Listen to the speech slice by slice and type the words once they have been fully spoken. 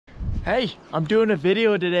Hey, I'm doing a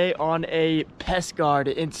video today on a pest guard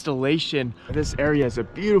installation. This area is a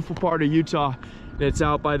beautiful part of Utah. It's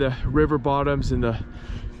out by the river bottoms, and the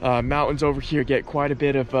mountains over here get quite a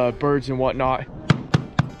bit of birds and whatnot.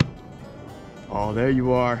 Oh, there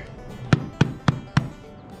you are.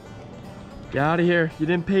 Get out of here. You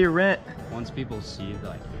didn't pay your rent. Once people see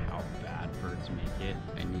like how bad birds make it,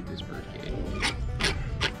 I need this bird cage.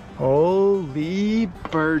 Holy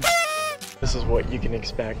birds. This is what you can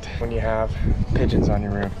expect when you have pigeons on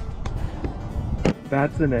your roof.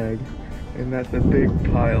 That's an egg, and that's a big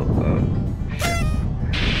pile of shit.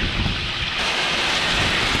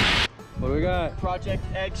 What do we got? Project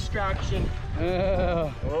extraction.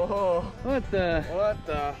 Oh, what the? What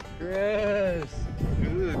the? Gross.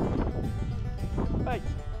 Hey.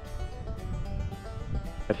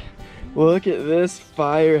 Look at this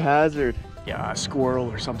fire hazard. Yeah, a squirrel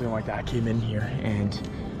or something like that came in here and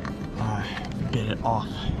bit it off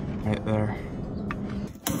right there.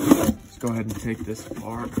 Let's go ahead and take this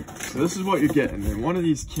apart. So this is what you're getting. In one of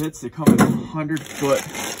these kits, they come in 100-foot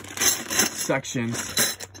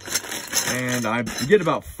sections, and you get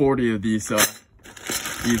about 40 of these clamps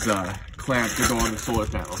that go on the solar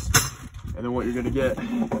panels. And then what you're gonna get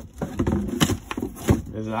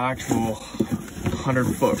is an actual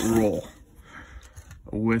 100-foot roll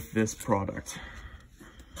with this product.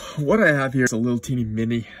 What I have here is a little teeny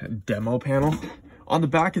mini demo panel. On the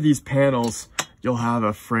back of these panels, you'll have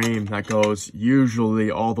a frame that goes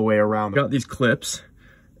usually all the way around. Got these clips,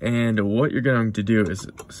 and what you're going to do is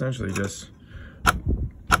essentially just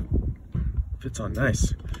fits on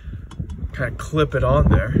nice. Kind of clip it on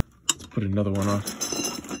there. Let's put another one on.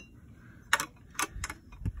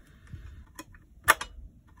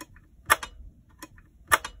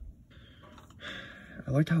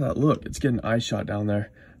 I like how that looked. It's getting eye shot down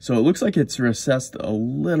there. So it looks like it's recessed a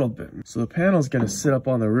little bit. So the panel's gonna sit up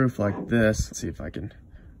on the roof like this. Let's see if I can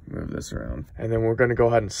move this around. And then we're gonna go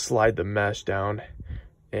ahead and slide the mesh down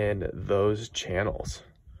in those channels.